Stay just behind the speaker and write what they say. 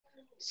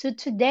So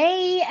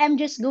today I'm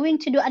just going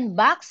to do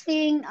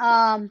unboxing.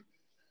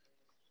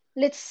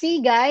 Let's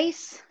see,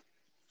 guys,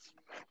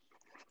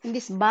 in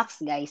this box,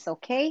 guys.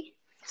 Okay,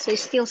 so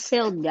it's still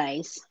sealed,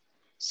 guys.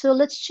 So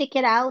let's check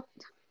it out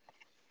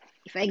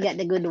if I get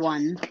the good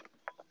one.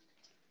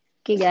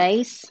 Okay,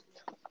 guys.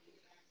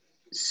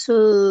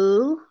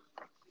 So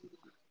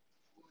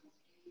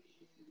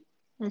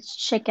let's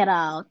check it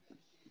out.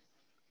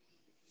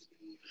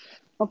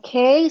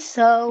 Okay,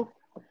 so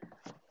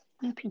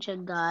I think I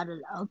got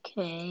it.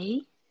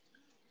 Okay.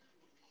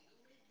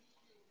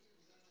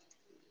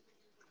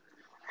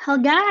 Hello,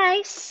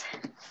 guys.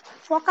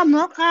 Welcome,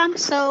 welcome.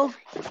 So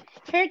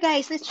here,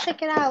 guys, let's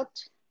check it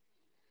out.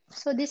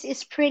 So this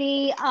is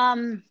pretty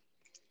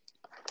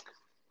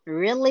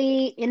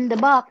really in the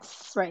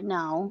box right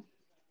now.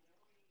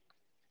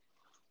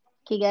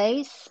 Okay,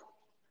 guys.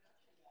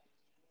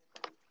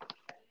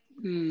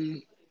 Hmm.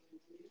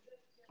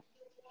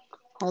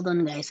 Hold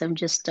on, guys. I'm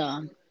just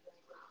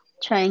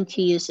trying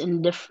to use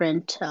in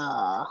different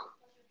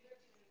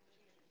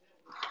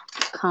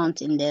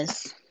account in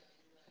this.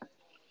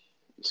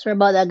 Sorry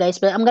about that, guys.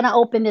 But I'm gonna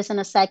open this in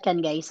a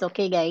second, guys.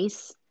 Okay,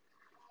 guys.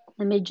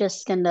 Let me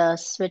just kinda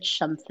switch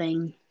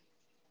something.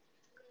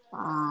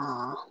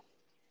 Uh,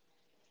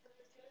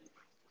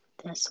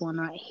 this one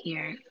right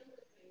here.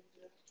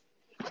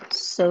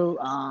 So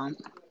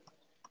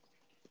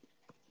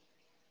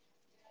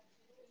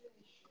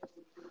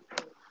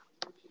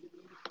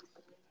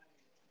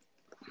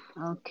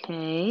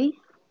okay.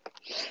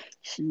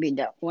 Should be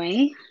that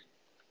way.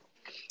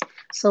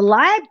 So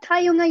live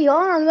tayo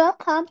ngayon.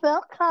 Welcome,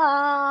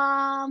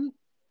 welcome.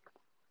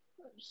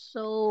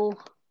 So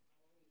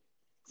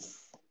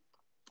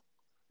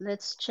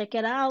let's check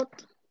it out.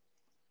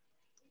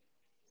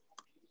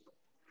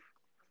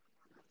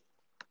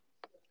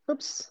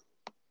 Oops.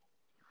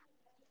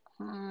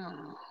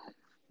 Hmm.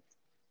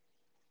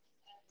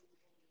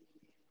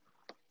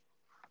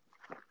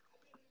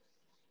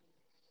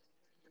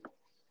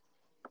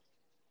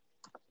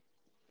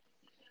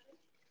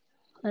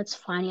 Let's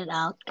find it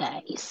out,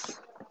 guys.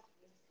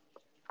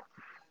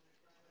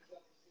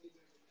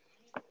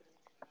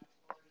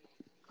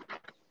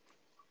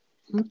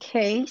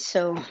 Okay,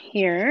 so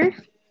here.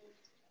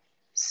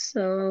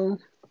 So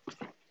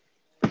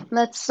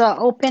let's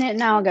open it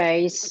now,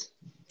 guys.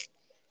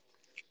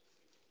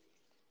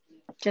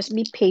 Just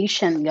be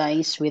patient,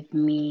 guys, with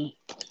me.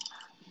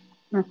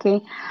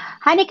 Okay.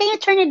 Honey, can you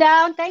turn it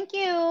down? Thank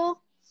you.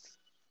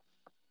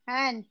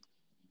 And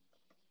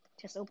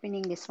just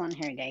opening this one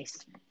here, guys.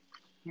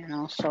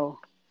 So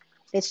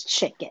let's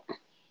check it.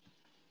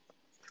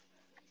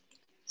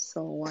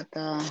 So what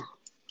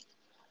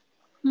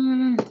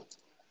hmm.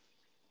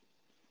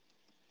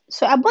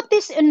 So I bought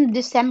this in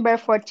December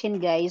 14,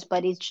 guys,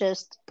 but it's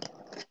just,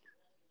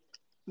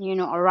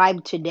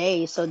 arrived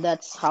today. So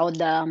that's how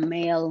the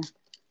mail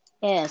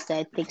is.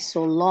 That takes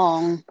so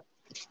long.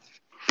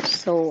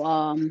 So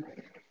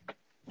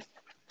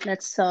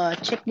let's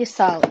check this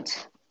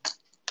out.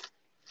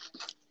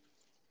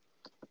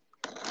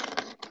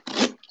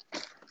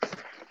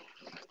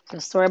 So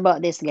sorry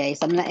about this, guys.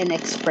 I'm not an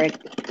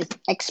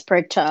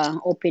expert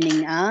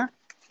opening a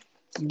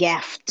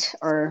gift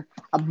or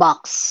a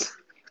box.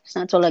 It's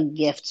not all a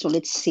gift. So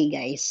let's see,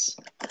 guys.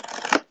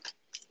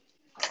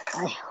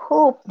 I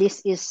hope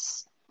this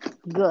is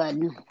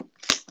good.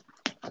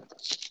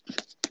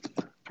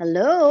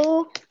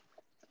 Hello.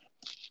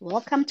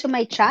 Welcome to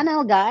my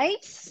channel,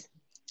 guys.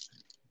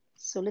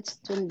 So let's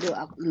do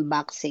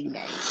unboxing,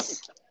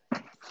 guys.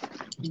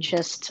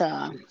 Just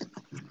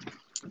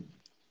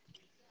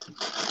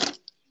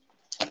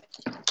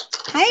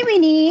hi,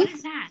 Winnie. What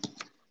is that?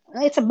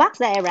 It's a box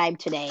that arrived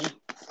today.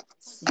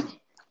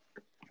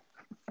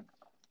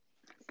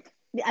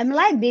 I'm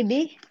live,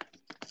 baby.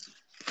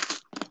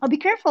 Oh, be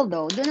careful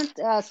though. Do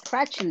not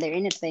scratch in there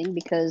anything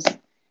because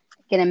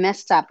it's gonna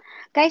mess up.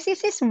 Guys,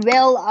 this is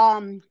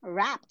well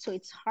wrapped, so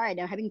it's hard.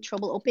 I'm having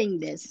trouble opening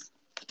this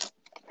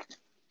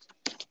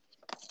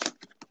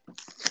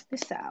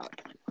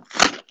out.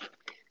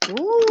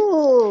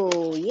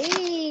 Ooh,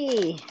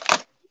 yay!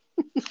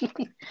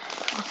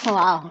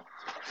 Wow.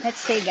 Let's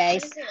see, What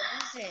guys. is it?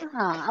 What is it?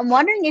 I'm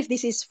wondering if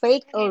this is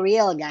fake or Okay.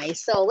 real,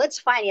 guys. So let's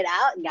find it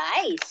out,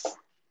 guys.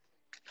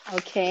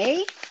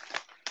 Okay,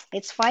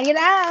 let's find it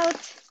out.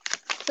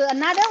 So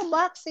another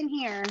box in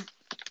here.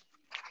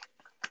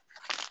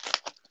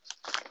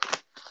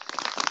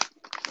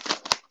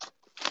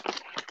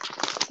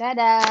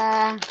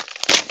 Ta-da!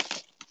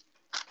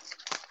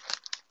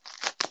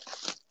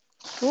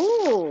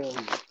 Ooh,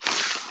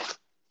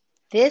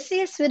 this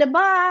is with a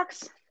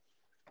box.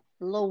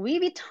 Louis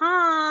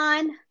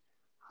Vuitton.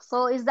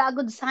 So is that a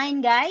good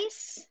sign,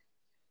 guys?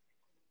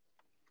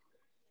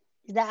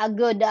 Is that a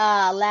good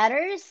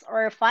letters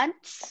or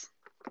fonts?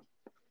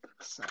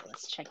 So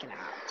let's check it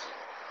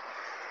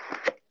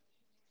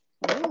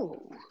out.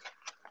 Ooh,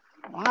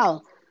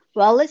 wow.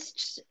 Well,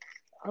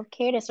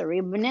 okay, there's a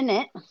ribbon in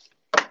it.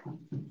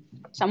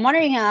 So I'm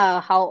wondering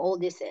how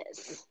old this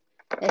is.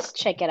 Let's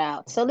check it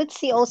out. So let's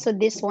see also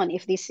this one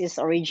if this is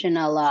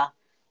original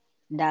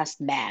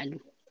dust bag.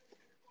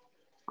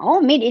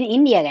 Oh, made in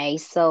India,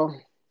 guys. So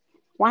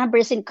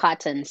 100%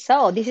 cotton.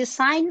 So this is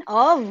sign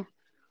of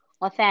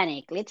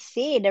authentic. Let's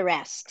see the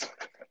rest.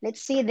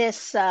 Let's see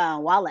this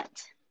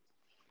wallet.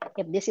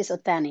 If this is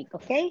authentic,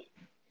 okay?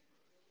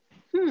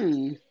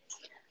 Hmm.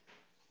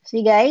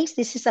 See, guys,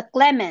 this is a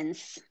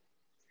Clemens.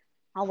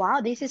 Oh wow,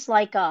 this is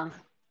like a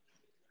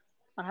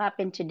what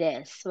happened to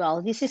this?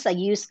 Well, this is a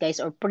used, guys,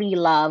 or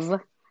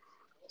pre-love.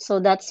 So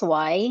that's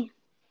why.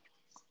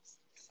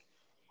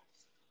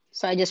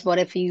 So I just bought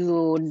a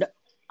few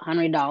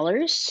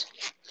 $100.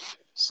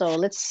 So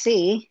let's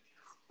see.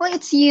 Well,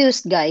 it's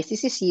used, guys.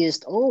 This is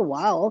used. Oh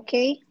wow,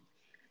 okay.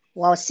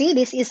 Wow, see,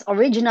 this is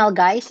original,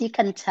 guys. You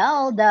can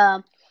tell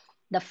the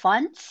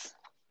fonts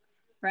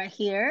right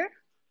here.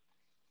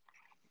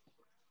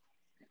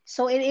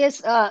 So it is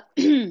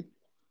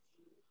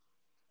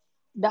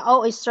the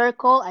O is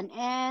circle and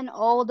N.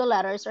 All the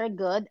letters are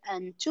good,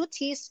 and two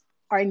T's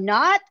are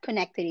not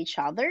connected each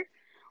other.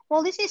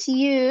 Well, this is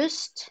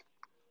used.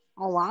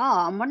 Oh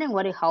wow, I'm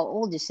wondering how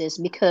old this is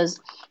because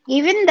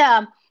even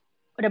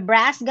the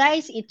brass,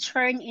 guys, it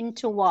turned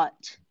into what?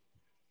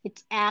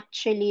 It's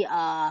actually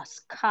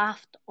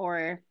scuffed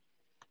or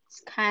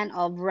it's kind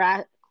of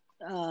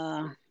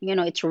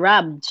it's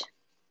rubbed.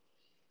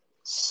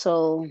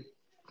 So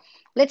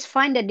let's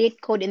find the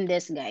date code in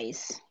this,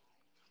 guys.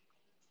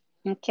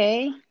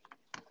 Okay,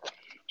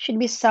 should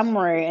be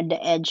somewhere at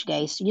the edge,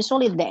 guys.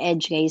 Usually at the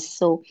edge, guys.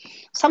 So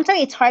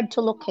sometimes it's hard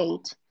to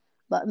locate,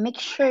 but make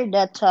sure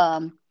that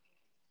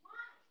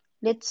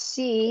let's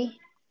see.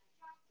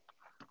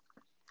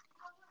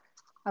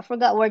 I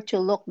forgot where to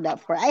look that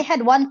for. I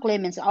had one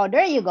Clemens. Oh,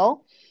 there you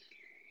go.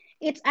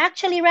 It's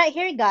actually right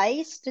here,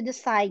 guys, to the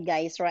side,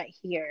 guys, right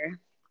here.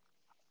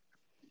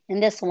 In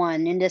this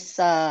one, in this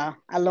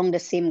along the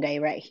same guy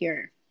right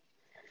here,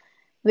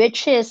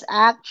 which is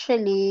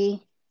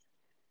actually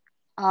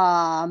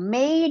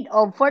made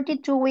of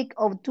 42 week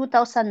of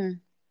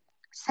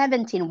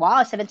 2017.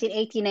 Wow, 17,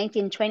 18,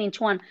 19, 20,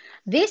 21.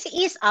 This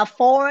is a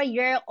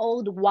 4-year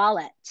old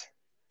wallet.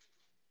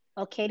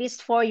 Okay, this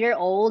 4-year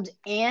old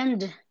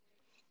and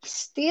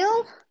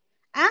still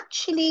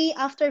actually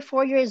after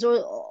 4 years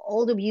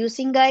old of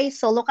using, guys.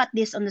 So look at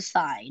this on the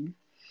side.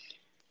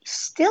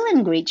 Still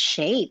in great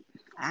shape,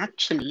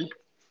 actually.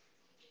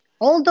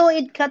 Although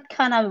it got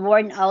kind of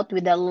worn out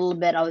with a little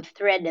bit of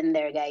thread in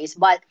there, guys.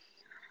 But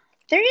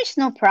there is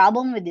no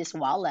problem with this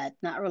wallet.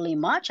 Not really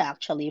much,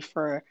 actually,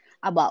 for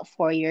about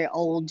 4-year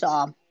old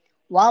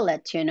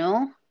wallet, you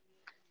know.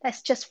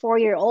 That's just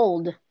 4-year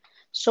old.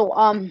 So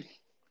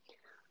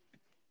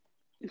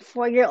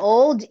 4-year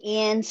old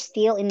and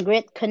still in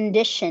great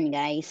condition,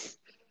 guys.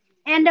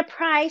 And the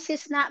price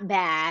is not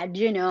bad,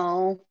 you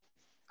know,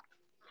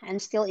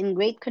 and still in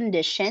great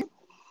condition.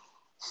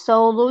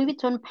 So Louis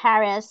Vuitton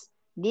Paris,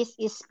 this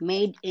is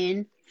made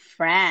in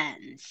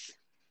France.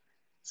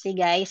 See,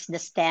 guys, the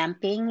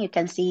stamping, you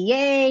can see,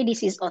 yay,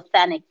 this is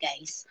authentic,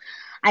 guys.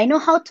 I know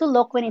how to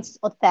look when it's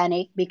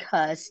authentic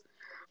because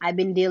I've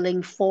been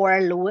dealing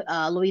for Louis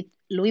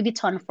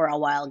Vuitton for a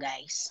while,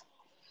 guys.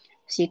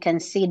 So you can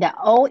see the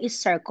O is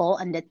circle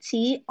and the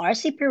T are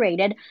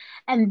separated,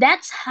 and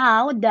that's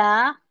how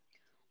the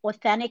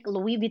authentic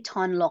Louis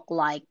Vuitton look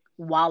like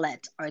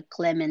wallet or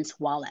Clemens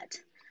wallet.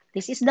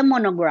 This is the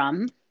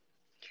monogram.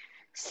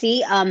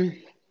 See,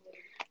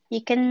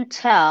 you can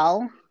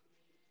tell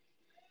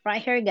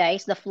right here,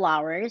 guys, the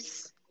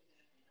flowers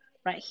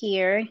right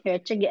here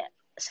to get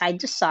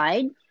side to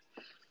side,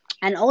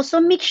 and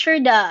also make sure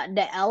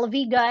the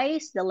LV,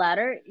 guys, the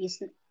letter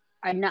is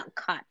are not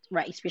cut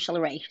right,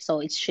 especially right. So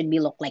it should be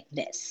look like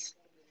this.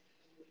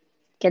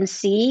 You can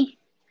see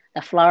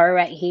the flower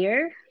right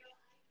here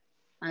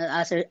on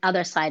the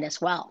other side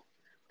as well.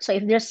 So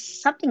if there's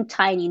something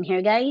tiny in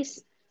here,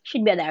 guys,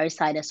 should be on the other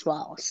side as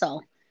well.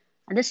 So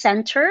at the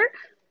center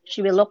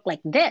should be look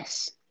like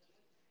this.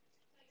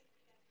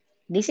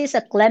 This is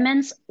a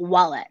Clemens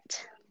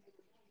wallet.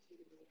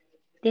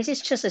 This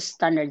is just a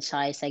standard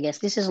size, I guess.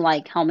 This is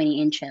like how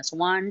many inches?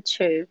 One,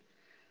 two,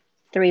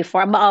 three,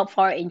 four, about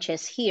 4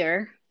 inches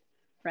here,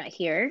 right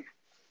here.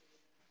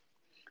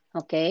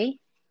 Okay.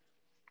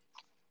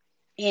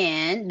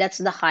 And that's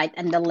the height,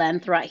 and the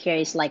length right here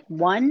is like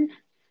one.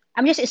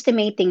 I'm just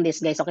estimating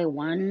this, guys. Okay,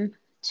 one,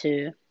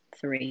 two,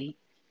 three,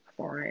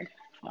 four,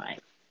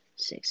 five,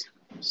 six,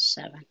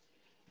 seven,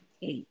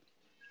 eight.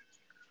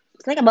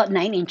 It's like about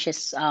 9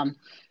 inches. 9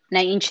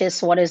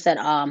 inches. What is that?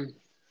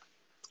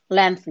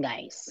 Length,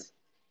 guys.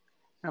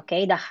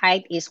 Okay, the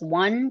height is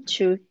one,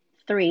 two,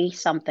 three,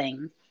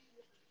 something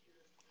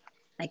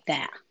like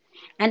that.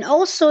 And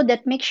also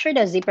that make sure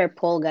the zipper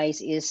pull, guys,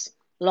 is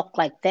look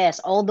like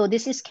this. Although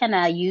this is kind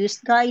of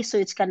used, guys, so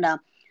it's kind of,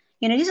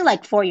 this is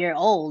like 4-year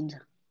old.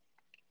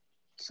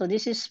 So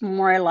this is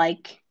more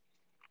like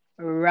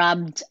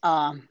rubbed,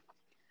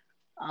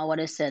 what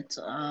is it?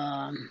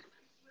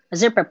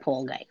 Zipper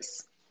pull,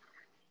 guys.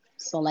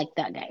 So like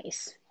that,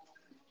 guys.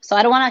 So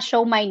I don't want to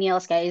show my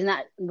nails, guys. It's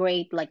not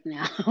great like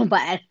now,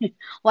 but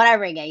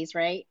whatever, guys,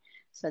 right?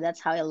 So that's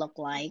how it look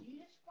like.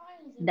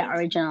 The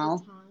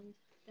original.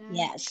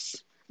 Yes.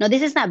 No,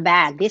 this is not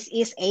bag. This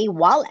is a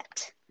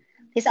wallet.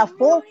 This is a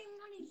four.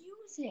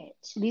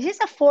 This is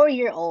a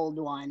 4-year-old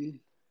one.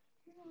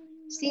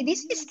 See,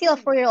 this is still a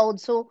 4-year-old.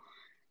 So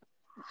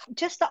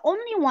just the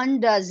only one,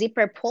 the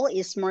zipper pull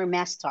is more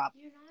messed up.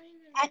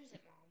 I,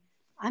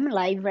 I'm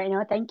alive right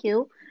now. Thank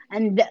you.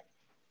 And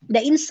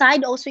the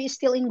inside also is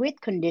still in great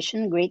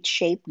condition, great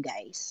shape,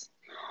 guys.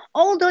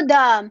 Although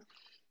the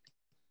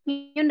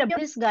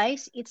this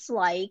guys, it's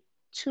like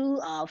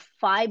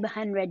 $500. I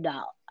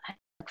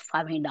think like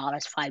 $500,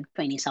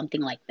 520,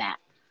 something like that.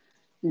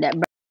 That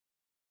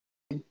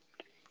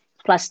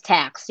plus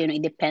tax.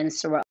 It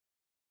depends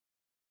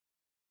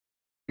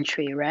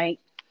country, right?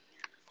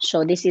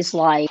 So this is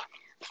like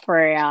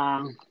for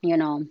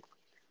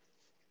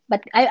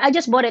but I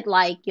just bought it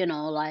like few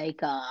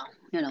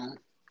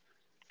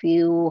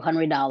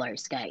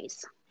 $100,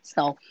 guys.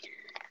 So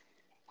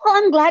well,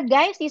 I'm glad,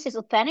 guys. This is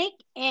authentic,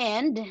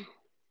 and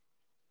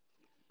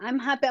I'm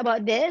happy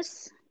about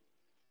this.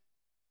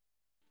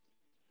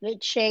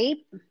 Great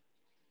shape.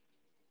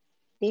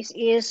 This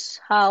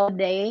is how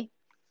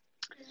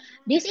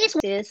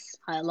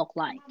how it look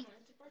like.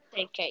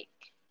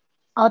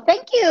 Oh,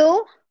 thank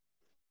you.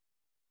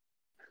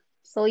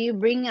 So you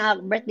bring a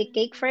birthday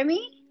cake for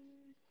me?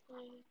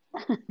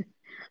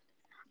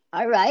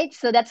 All right.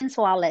 So that's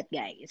wallet,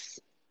 guys.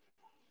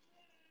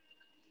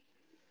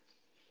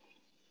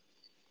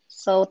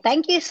 So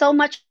thank you so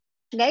much,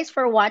 guys,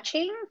 for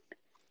watching.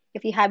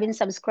 If you haven't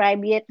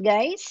subscribed yet,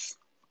 guys.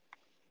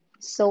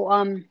 So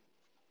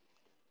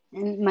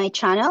in my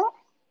channel.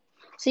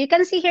 So you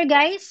can see here,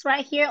 guys,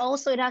 right here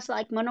also it has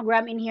like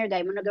monogram in here,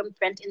 guys, monogram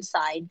print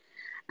inside.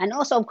 And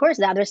also, of course,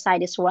 the other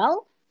side as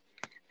well.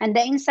 And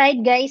the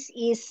inside, guys,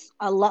 is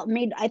a lot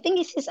made. I think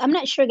this is. I'm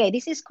not sure, guys.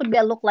 This is could be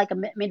a look like a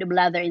made of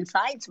leather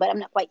insides, but I'm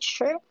not quite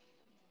sure.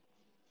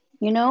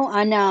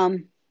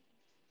 And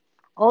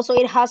also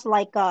it has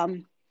like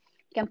you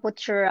can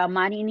put your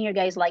money in here,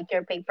 guys, like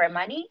your paper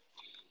money.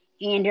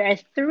 And there are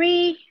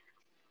three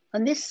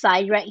on this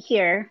side right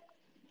here.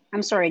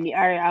 I'm sorry,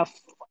 there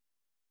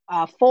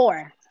are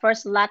four.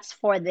 First lots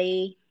for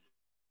the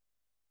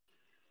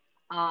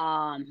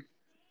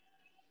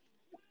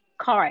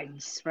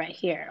cards right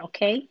here,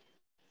 okay?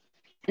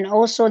 And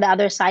also the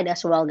other side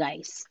as well,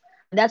 guys.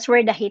 So that's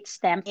where the heat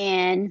stamp.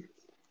 And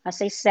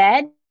as I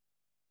said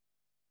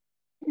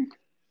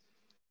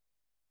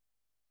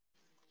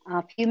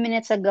a few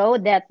minutes ago,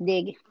 that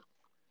the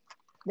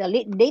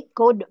date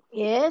code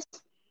is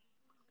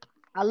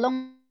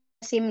along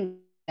the SIM,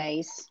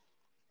 guys.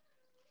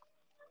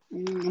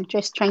 I'm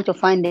just trying to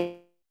find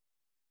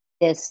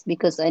this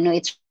because I know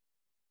it's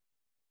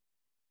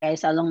right here,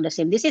 guys, along the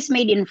SIM. This is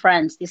made in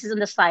France. This is on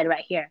the side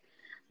right here.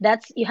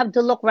 That's you have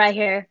to look right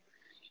here.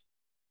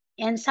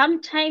 And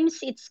sometimes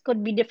it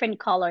could be different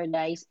color,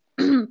 guys.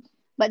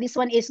 But this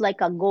one is like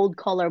a gold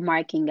color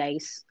marking,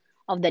 guys,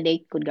 of the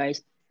date code,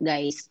 guys.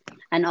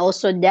 And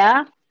also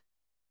the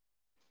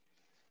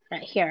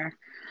right here.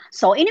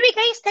 So anyway,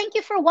 guys, thank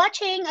you for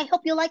watching. I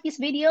hope you like this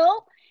video.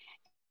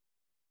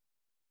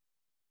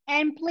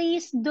 And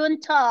please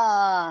don't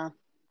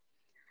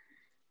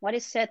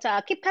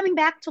keep coming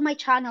back to my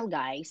channel,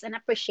 guys, and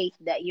appreciate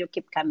that you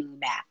keep coming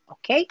back.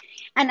 Okay,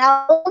 and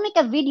I will make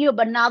a video of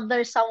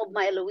another some of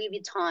my Louis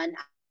Vuitton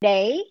another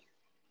day.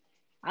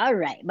 All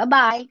right, bye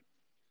bye.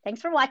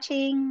 Thanks for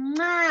watching.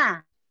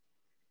 Mwah.